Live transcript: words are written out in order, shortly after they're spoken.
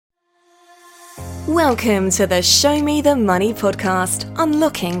Welcome to the Show Me the Money podcast,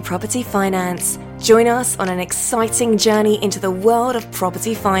 Unlocking Property Finance. Join us on an exciting journey into the world of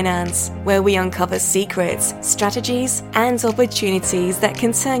property finance, where we uncover secrets, strategies, and opportunities that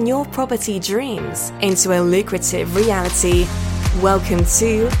can turn your property dreams into a lucrative reality. Welcome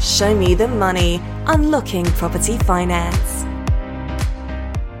to Show Me the Money, Unlocking Property Finance.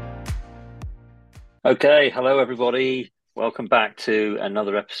 Okay, hello everybody. Welcome back to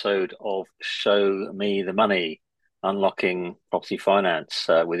another episode of Show Me the Money, Unlocking Property Finance,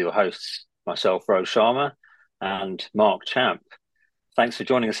 with your hosts, myself, Rose Sharma, and Mark Champ. Thanks for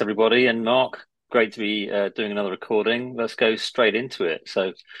joining us, everybody. And Mark, great to be doing another recording. Let's go straight into it.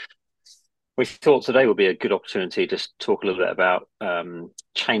 So we thought today would be a good opportunity to just talk a little bit about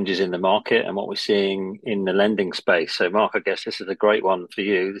changes in the market and what we're seeing in the lending space. So Mark, I guess this is a great one for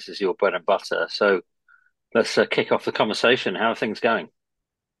you. This is your bread and butter. So let's kick off the conversation. How are things going?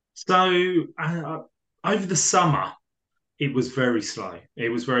 So over the summer, it was very slow. It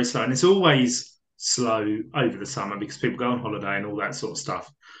was very slow. And it's always slow over the summer because people go on holiday and all that sort of stuff.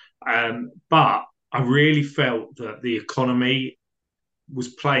 But I really felt that the economy was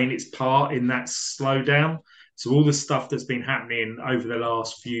playing its part in that slowdown. So all the stuff that's been happening over the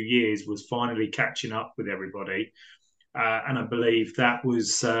last few years was finally catching up with everybody. And I believe that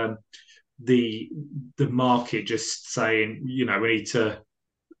was the market just saying, you know, we need to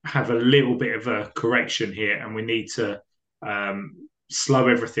have a little bit of a correction here and we need to slow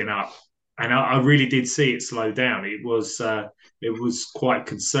everything up. And I really did see it slow down. It was quite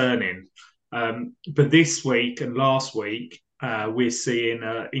concerning. But this week and last week, we're seeing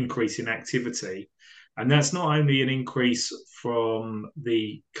an increase in activity. And that's not only an increase from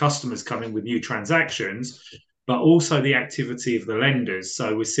the customers coming with new transactions, but also the activity of the lenders.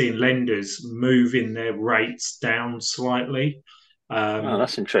 So we're seeing lenders moving their rates down slightly. Oh,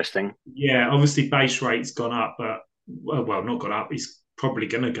 that's interesting. Yeah, obviously base rate's gone up, but well, not gone up. It's probably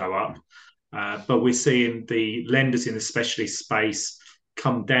going to go up. But we're seeing the lenders in the specialist space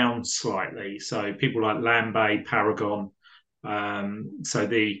come down slightly. So people like Landbay, Paragon. So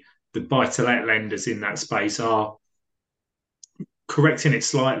the buy-to-let lenders in that space are correcting it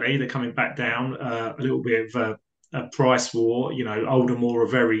slightly. They're coming back down a little bit of a price war. You know, Aldermore are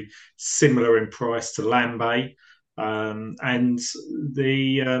very similar in price to Landbay, and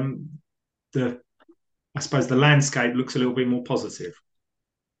the I suppose the landscape looks a little bit more positive.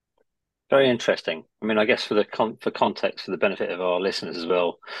 Very interesting. I mean, I guess for context, for the benefit of our listeners as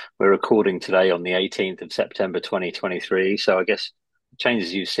well, we're recording today on the 18th of September 2023. So I guess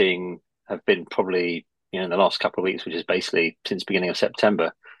changes you've seen have been probably, in the last couple of weeks, which is basically since beginning of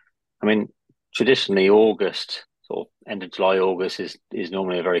September. I mean, traditionally August, sort of end of July, August is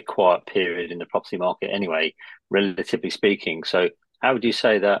normally a very quiet period in the property market anyway, relatively speaking. So how would you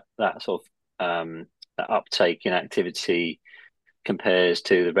say that sort of that uptake in activity compares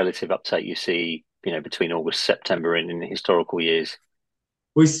to the relative uptake you see, between August, September in historical years?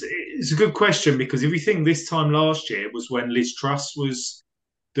 Well, it's a good question because if you think this time last year was when Liz Truss was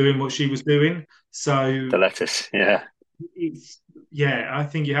doing what she was doing. So the lettuce, yeah. I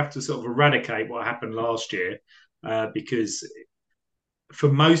think you have to sort of eradicate what happened last year because for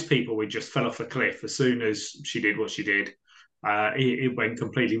most people, we just fell off a cliff as soon as she did what she did. It went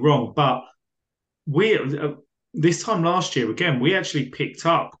completely wrong. But this time last year, again, we actually picked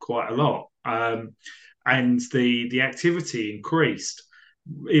up quite a lot and the activity increased,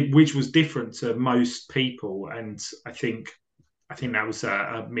 which was different to most people. And I think that was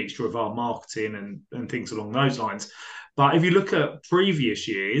a mixture of our marketing and things along those lines. But if you look at previous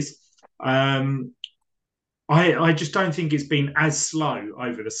years, I just don't think it's been as slow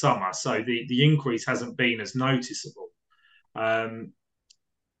over the summer. So the increase hasn't been as noticeable.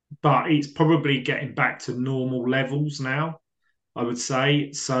 But it's probably getting back to normal levels now, I would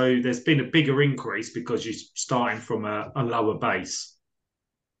say. So there's been a bigger increase because you're starting from a lower base.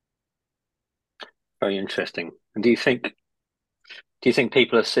 Very interesting. And do you think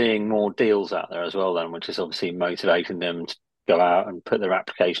people are seeing more deals out there as well then, which is obviously motivating them to go out and put their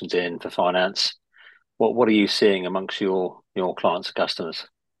applications in for finance? What are you seeing amongst your clients and customers?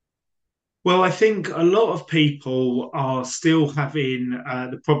 Well, I think a lot of people are still having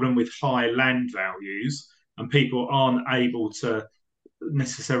the problem with high land values, and people aren't able to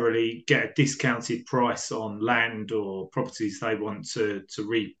necessarily get a discounted price on land or properties they want to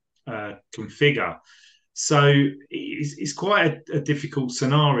reconfigure. So it's quite a difficult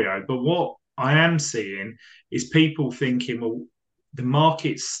scenario. But what I am seeing is people thinking, well, the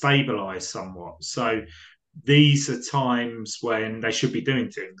market's stabilised somewhat. So these are times when they should be doing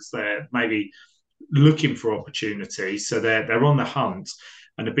things. They're maybe looking for opportunities, so they're on the hunt.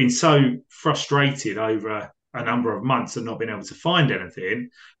 and have been so frustrated over a number of months and not been able to find anything,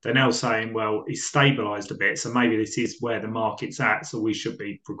 they're now saying, well, it's stabilized a bit, so maybe this is where the market's at, so we should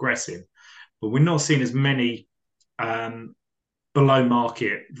be progressing. But we're not seeing as many below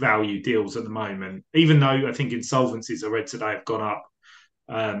market value deals at the moment, even though I think insolvencies I read today have gone up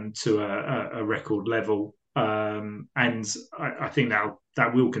to a record level. And I think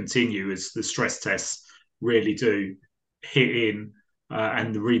that will continue as the stress tests really do hit in,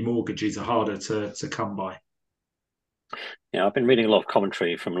 and the remortgages are harder to come by. Yeah, I've been reading a lot of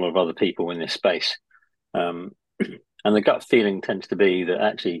commentary from a lot of other people in this space. And the gut feeling tends to be that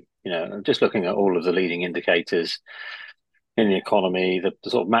actually, just looking at all of the leading indicators in the economy, the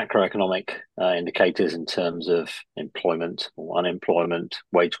sort of macroeconomic indicators in terms of employment or unemployment,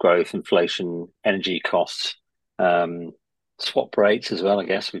 wage growth, inflation, energy costs, swap rates as well. I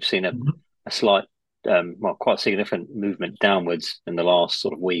guess we've seen a slight, quite significant movement downwards in the last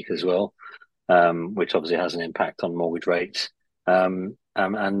sort of week as well, which obviously has an impact on mortgage rates.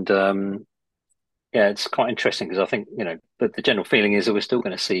 Yeah, it's quite interesting because I think, the general feeling is that we're still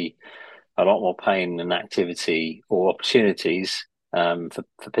going to see a lot more pain and activity or opportunities for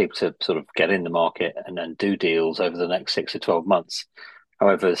people to sort of get in the market and then do deals over the next 6 to 12 months.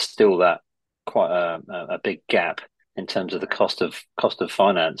 However, there's still that quite a big gap in terms of the cost of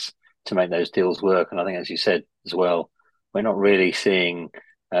finance to make those deals work. And I think, as you said as well, we're not really seeing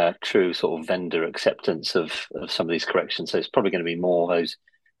true sort of vendor acceptance of some of these corrections. So it's probably going to be more those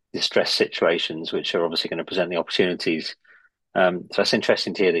distress situations, which are obviously going to present the opportunities. So it's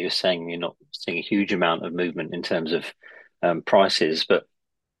interesting to hear that you're saying you're not seeing a huge amount of movement in terms of prices. But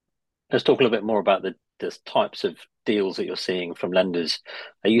let's talk a little bit more about the types of deals that you're seeing from lenders.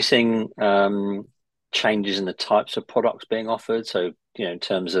 Are you seeing changes in the types of products being offered? So, in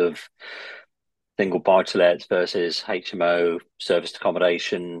terms of single buy-to-lets versus HMO, serviced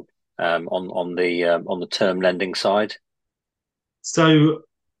accommodation, on the term lending side? So,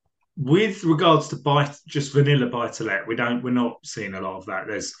 with regards to just vanilla buy-to-let, we're not seeing a lot of that.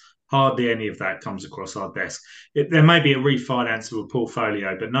 There's hardly any of that comes across our desk. There may be a refinance of a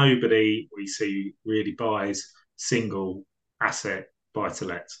portfolio, but nobody we see really buys single asset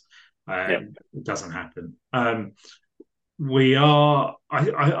buy-to-let. It doesn't happen. I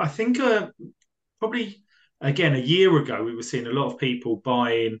think probably, again, a year ago, we were seeing a lot of people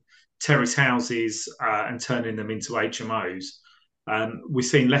buying terrace houses and turning them into HMOs. We're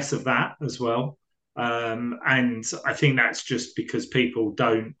seeing less of that as well. And I think that's just because people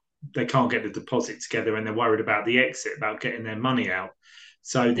they can't get the deposit together and they're worried about the exit, about getting their money out.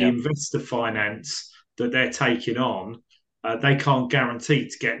 So the investor finance that they're taking on, they can't guarantee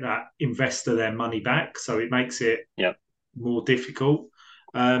to get that investor their money back. So it makes it more difficult.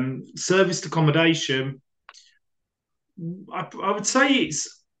 Serviced accommodation, I would say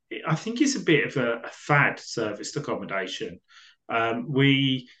I think it's a bit of a fad, serviced accommodation.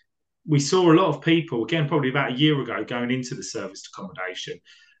 We saw a lot of people, again, probably about a year ago, going into the serviced accommodation.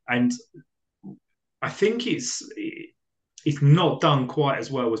 And I think it's not done quite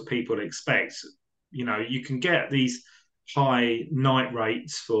as well as people expect. You can get these high night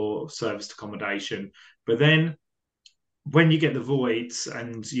rates for serviced accommodation, but then when you get the voids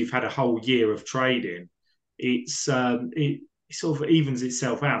and you've had a whole year of trading, it sort of evens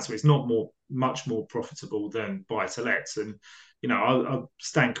itself out. So it's not much more profitable than buy-to-lets. And I'll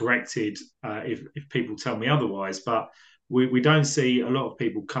stand corrected if people tell me otherwise, but we don't see a lot of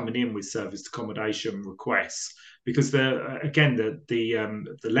people coming in with serviced accommodation requests because the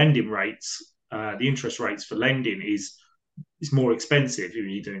lending rates, the interest rates for lending is more expensive if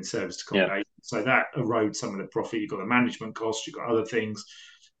you're doing serviced accommodation. So that erodes some of the profit. You've got the management costs, you've got other things.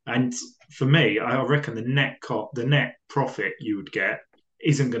 And for me, I reckon the net profit you would get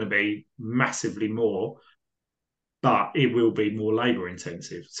isn't going to be massively more, but it will be more labour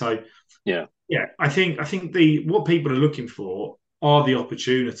intensive. So I think what people are looking for are the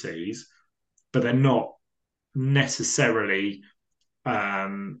opportunities, but they're not necessarily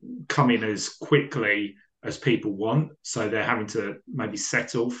coming as quickly as people want. So they're having to maybe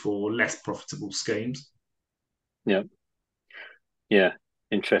settle for less profitable schemes. Yeah,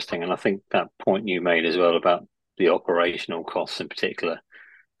 interesting. And I think that point you made as well about the operational costs in particular,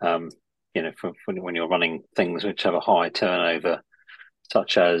 when you're running things which have a high turnover,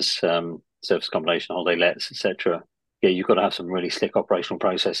 such as service accommodation, holiday lets, etc. You've got to have some really slick operational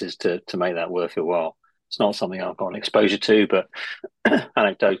processes to make that worth your while. It's not something I've got an exposure to, but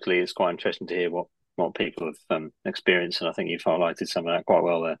anecdotally, it's quite interesting to hear what people have experienced, and I think you've highlighted some of that quite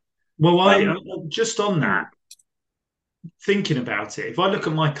well there. Well, just on that, thinking about it, if I look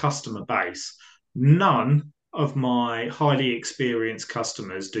at my customer base, none of my highly experienced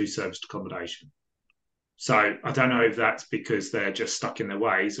customers do serviced accommodation. So I don't know if that's because they're just stuck in their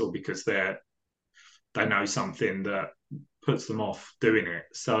ways or because they know something that puts them off doing it.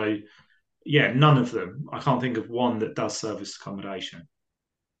 So yeah, none of them. I can't think of one that does service accommodation.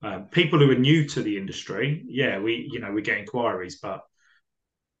 People who are new to the industry, yeah, we get inquiries, but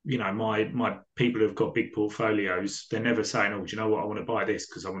my people who've got big portfolios, they're never saying, "Oh, do you know what? I want to buy this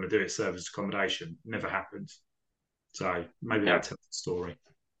because I want to do it service accommodation." Never happens. So maybe Yeah, that tells the story.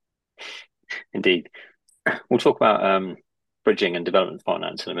 indeed. We'll talk about bridging and development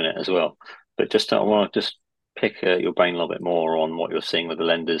finance in a minute as well. But just I want to just pick your brain a little bit more on what you're seeing with the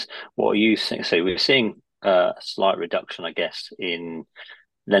lenders. What are you seeing? So we're seeing a slight reduction, I guess, in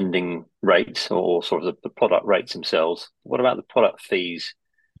lending rates or sort of the product rates themselves. What about the product fees?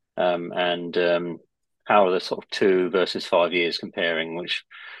 And how are the sort of 2 versus 5 years comparing, which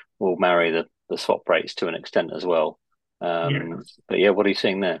will marry the swap rates to an extent as well. Yeah. But yeah, what are you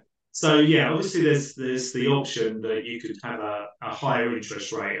seeing there? So yeah, obviously there's the option that you could have a higher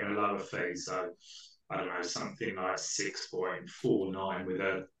interest rate and a lower fee. So I don't know, something like 6.49 with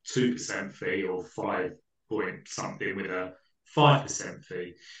a 2% fee or 5 point something with a 5%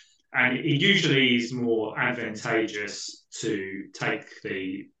 fee. And it usually is more advantageous to take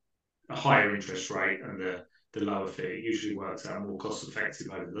the higher interest rate and the lower fee. It usually works out more cost effective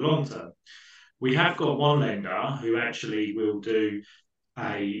over the long term. We have got one lender who actually will do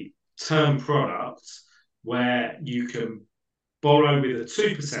a term product where you can borrow with a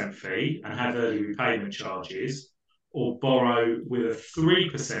 2% fee and have early repayment charges, or borrow with a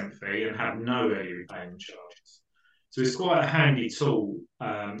 3% fee and have no early repayment charges. So it's quite a handy tool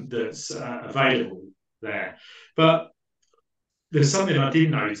that's available there. But there's something I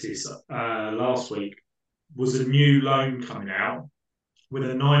did notice last week was a new loan coming out with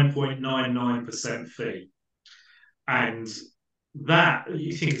a 9.99% fee. And that,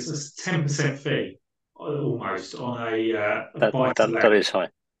 you think it's a 10% fee almost on a buy to let. That is high.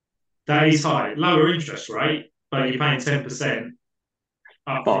 That is high. Lower interest rate, but you're paying 10%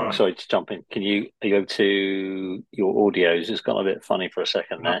 up Mark, front. sorry to jump in. Are you able to your audios? It's gone a bit funny for a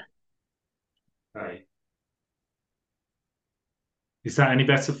second there. Okay. Is that any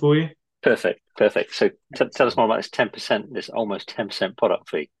better for you? Perfect. So tell us more about this 10%, this almost 10% product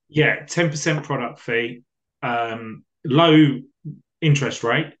fee. Yeah, 10% product fee, low interest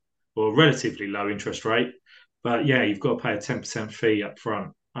rate or relatively low interest rate. But yeah, you've got to pay a 10% fee up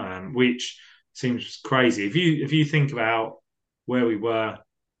front, which seems crazy. If you think about where we were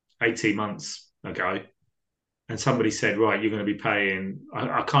 18 months ago, and somebody said, right, you're going to be paying,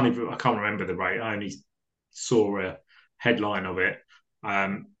 I can't remember the rate. I only saw a headline of it.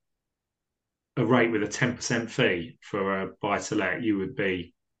 A rate with a 10% fee for a buy to let, you would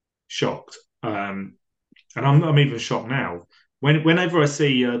be shocked. And I'm even shocked now. Whenever I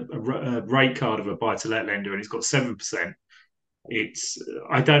see a rate card of a buy to let lender and it's got 7%,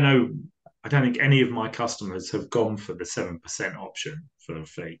 I don't know. I don't think any of my customers have gone for the 7% option for a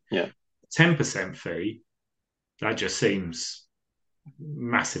fee. Yeah, 10% fee, that just seems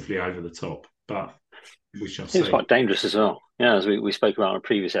massively over the top. But we shall see. it's quite dangerous as well. Yeah, as we spoke about on a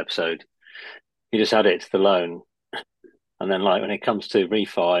previous episode, you just add it to the loan, and then like when it comes to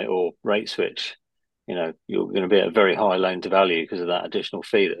refi or rate switch, you're going to be at a very high loan to value because of that additional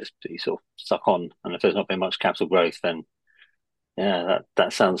fee that you sort of stuck on. And if there's not been much capital growth, then yeah,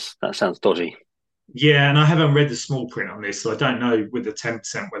 that sounds dodgy. Yeah, and I haven't read the small print on this, so I don't know with the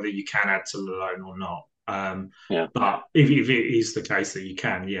 10% whether you can add to the loan or not. Yeah. But if it is the case that you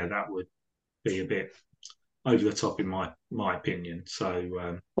can, yeah, that would be a bit over the top in my opinion.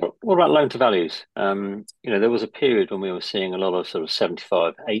 So what about loan to values? There was a period when we were seeing a lot of sort of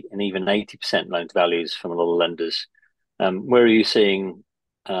 75, 8, and even 80% loan to values from a lot of lenders. Where are you seeing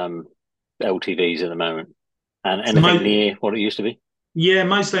LTVs at the moment? And anything near what it used to be? Yeah,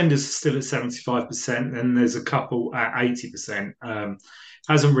 most lenders are still at 75%, and there's a couple at 80%.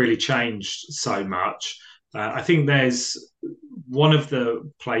 Hasn't really changed so much. I think there's one of the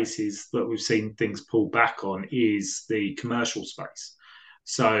places that we've seen things pull back on is the commercial space.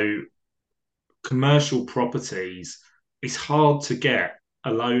 So commercial properties, it's hard to get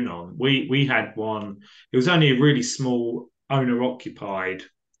a loan on. We had one, it was only a really small owner occupied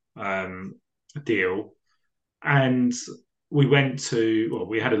deal. And we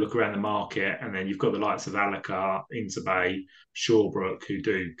had a look around the market, and then you've got the likes of Alaka, Interbay, Shawbrook, who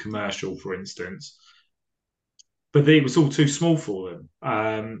do commercial, for instance. But it was all too small for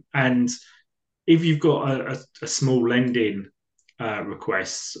them. And if you've got a small lending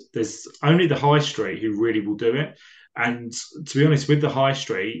request, there's only the high street who really will do it. And to be honest, with the high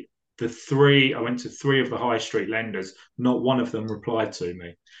street, I went to three of the high street lenders. Not one of them replied to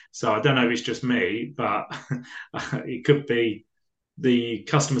me. So I don't know if it's just me, but it could be the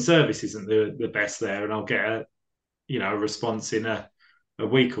customer service isn't the best there, and I'll get a response in a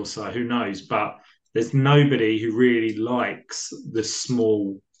week or so. Who knows? But there's nobody who really likes the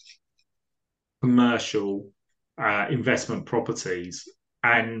small commercial investment properties.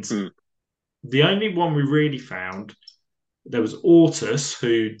 And the only one we really found, there was Ortus,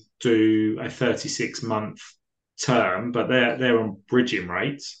 who do a 36-month term, but they're on bridging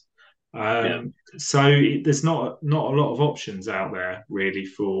rates. So there's not a lot of options out there really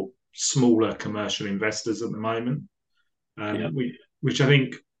for smaller commercial investors at the moment, which I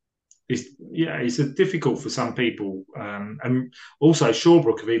think is difficult for some people. And also,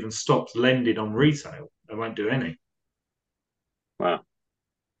 Shawbrook have even stopped lending on retail; they won't do any. Wow.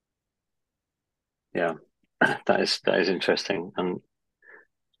 Yeah, that is interesting. And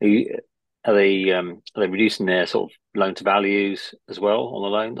are they reducing their sort of loan to values as well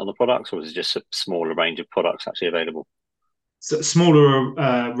on the products, or is it just a smaller range of products actually available? So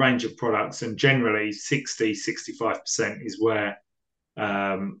smaller range of products, and generally 65% is where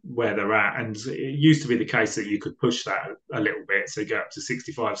they're at. And it used to be the case that you could push that a little bit, so go up to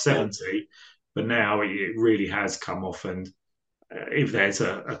 65, 70, but now it really has come off. And if there's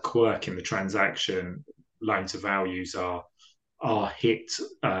a quirk in the transaction, loan to values are hit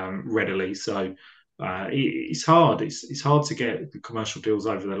readily. So it's hard. It's hard to get the commercial deals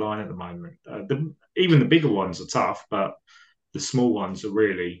over the line at the moment. Even the bigger ones are tough, but the small ones are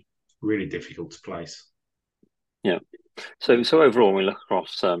really, really difficult to place. Yeah. So overall, when we look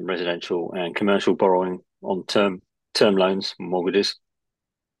across residential and commercial borrowing on term loans, mortgages,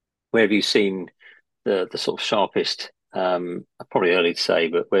 where have you seen the sort of sharpest? Probably early to say,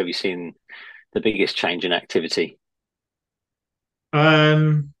 but where have you seen the biggest change in activity?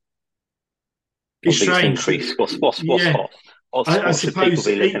 It's strange. Increase? What's hot? What should people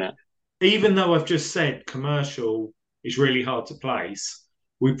be looking at? Even though I've just said commercial is really hard to place,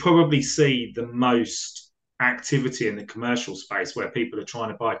 we probably see the most activity in the commercial space where people are trying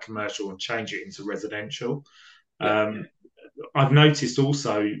to buy commercial and change it into residential. I've noticed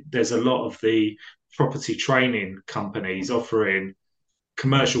also there's a lot of the property training companies offering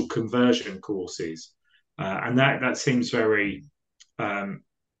commercial conversion courses, and that seems very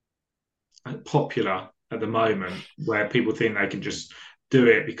popular at the moment, where people think they can just do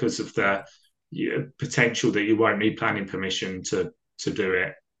it because of the potential that you won't need planning permission to do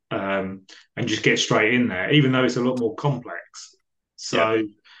it, and just get straight in there, even though it's a lot more complex. So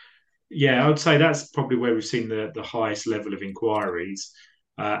I would say that's probably where we've seen the highest level of inquiries,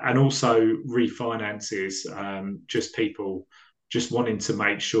 and also refinances, just people just wanting to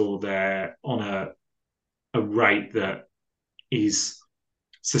make sure they're on a rate that is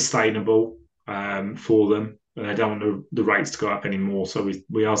sustainable for them, and they don't want the rates to go up anymore. So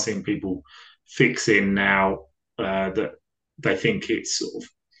we are seeing people fix in now that they think it's sort of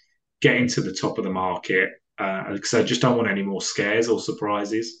getting to the top of the market, because they just don't want any more scares or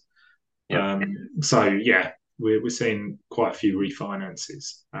surprises. We're seeing quite a few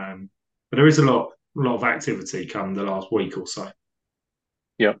refinances, but there is a lot of activity come the last week or so.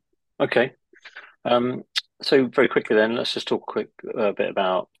 Yeah. Okay. So very quickly then, let's just talk a bit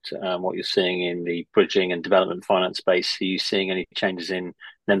about what you're seeing in the bridging and development finance space. Are you seeing any changes in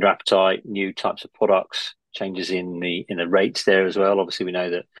lender appetite, new types of products, changes in the rates there as well? Obviously, we know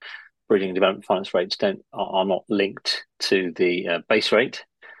that bridging and development finance rates are not linked to the base rate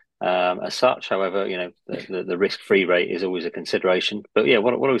as such. However, the risk-free rate is always a consideration. But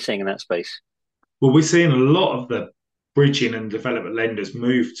what are we seeing in that space? Well, we're seeing a lot of the bridging and development lenders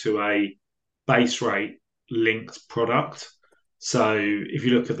move to a base rate linked product. So if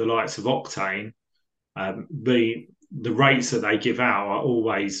you look at the likes of Octane, the rates that they give out are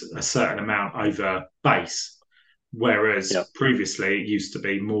always a certain amount over base, whereas previously it used to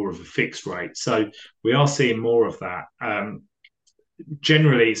be more of a fixed rate. So we are seeing more of that.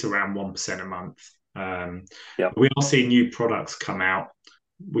 Generally, it's around 1% a month. We are seeing new products come out.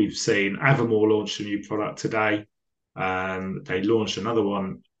 We've seen Avamore launch a new product today. They launched another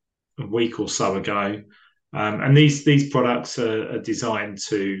one a week or so ago. And these products are designed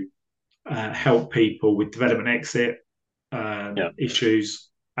to help people with development exit issues,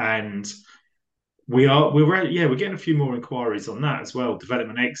 and we're getting a few more inquiries on that as well.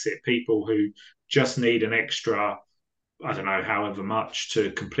 Development exit, people who just need an extra, I don't know, however much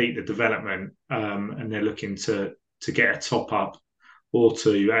to complete the development, and they're looking to get a top up or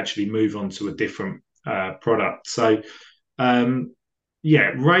to actually move on to a different product. So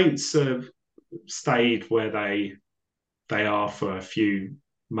rates have stayed where they are for a few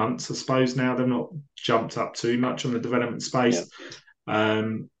months, I suppose. Now they've not jumped up too much on the development space,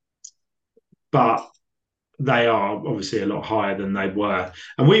 but they are obviously a lot higher than they were.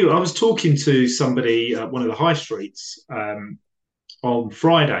 And I was talking to somebody at one of the high streets on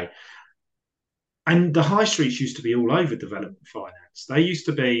Friday, and the high streets used to be all over development finance. They used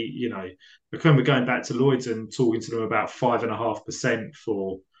to be, you know, I remember going back to Lloyd's and talking to them about 5.5%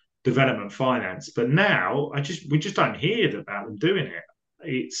 for development finance. But now we just don't hear about them doing it.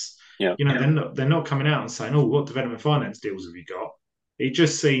 It's you know, they're not coming out and saying, "Oh, what development finance deals have you got?" It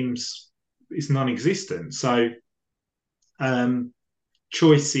just seems it's non-existent. So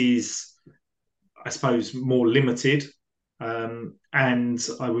choice is, I suppose, more limited, and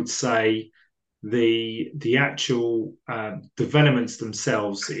I would say the actual developments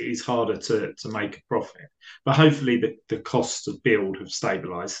themselves is harder to make a profit. But hopefully the costs of build have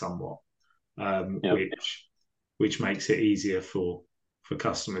stabilised somewhat, which makes it easier for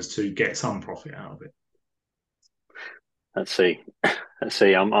customers to get some profit out of it. Let's see.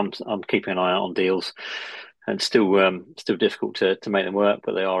 I'm keeping an eye out on deals, and still difficult to make them work,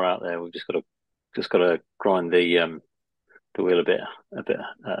 but they are out there. We've just got to grind the wheel a bit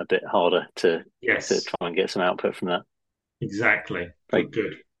harder to try and get some output from that. Exactly. Very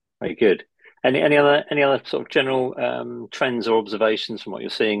good. Any other sort of general trends or observations from what you're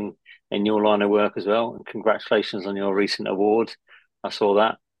seeing in your line of work as well? And congratulations on your recent award. I saw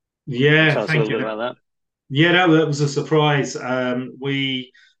that. Yeah, tell us a little bit about that. Yeah, that was a surprise.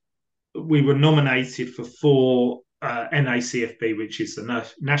 We were nominated for 4 NACFB, which is the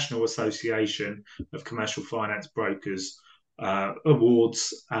National Association of Commercial Finance Brokers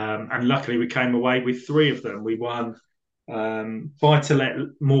awards, and luckily we came away with 3 of them. We won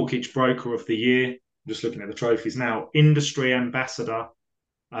Buy-to-Let Mortgage Broker of the Year. I'm just looking at the trophies now. Industry Ambassador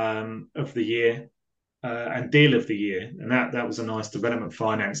of the Year, and Deal of the Year, and that was a nice development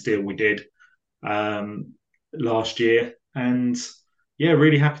finance deal we did last year, and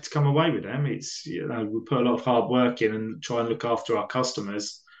really happy to come away with them. It's, you know, we put a lot of hard work in and try and look after our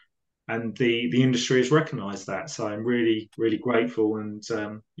customers, and the industry has recognised that. So I'm really, really grateful and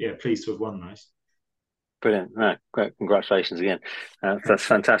pleased to have won those. Brilliant. No, great. Congratulations again. That's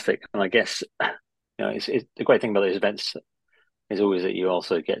fantastic. And I guess, you know, it's the great thing about those events is always that you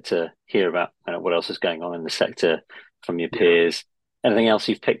also get to hear about what else is going on in the sector from your peers. Anything else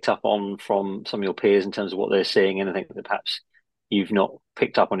you've picked up on from some of your peers in terms of what they're seeing? Anything that perhaps you've not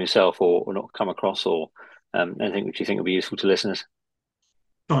picked up on yourself or not come across, or anything which you think will be useful to listeners?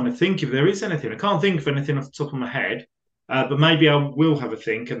 Trying to think if there is anything. I can't think of anything off the top of my head, but maybe I will have a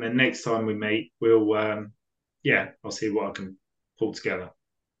think, and then next time we meet, we'll I'll see what I can pull together.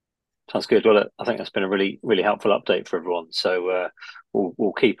 Sounds good. Well, I think that's been a really, really helpful update for everyone. So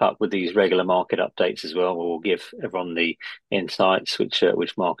we'll keep up with these regular market updates as well. We'll give everyone the insights which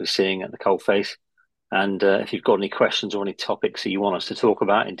Mark is seeing at the coalface. And if you've got any questions or any topics that you want us to talk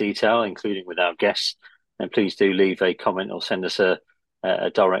about in detail, including with our guests, then please do leave a comment or send us a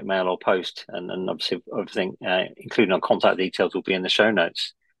direct mail or post. And obviously everything, including our contact details, will be in the show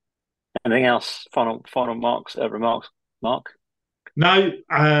notes. Anything else? Final remarks, Mark? No,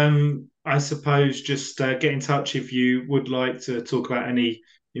 I suppose just get in touch if you would like to talk about any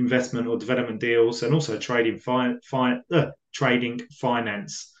investment or development deals, and also trading finance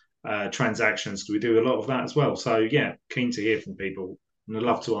transactions, because we do a lot of that as well. So keen to hear from people, and I'd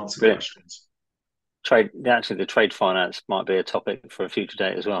love to answer questions. The trade finance might be a topic for a future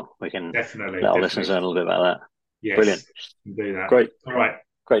date as well. We can definitely let our listeners learn a little bit about that. Yes, brilliant. Do that. Great. All right.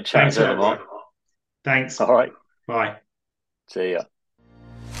 Great chat, Mark. Thanks. All right. Bye. See ya.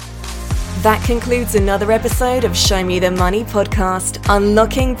 That concludes another episode of Show Me the Money podcast,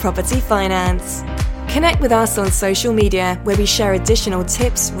 Unlocking Property Finance. Connect with us on social media, where we share additional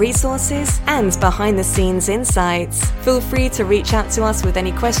tips, resources, and behind-the-scenes insights. Feel free to reach out to us with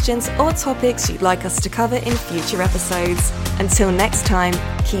any questions or topics you'd like us to cover in future episodes. Until next time,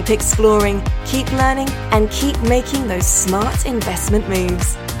 keep exploring, keep learning, and keep making those smart investment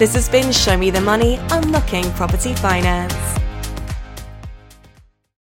moves. This has been Show Me the Money, Unlocking Property Finance.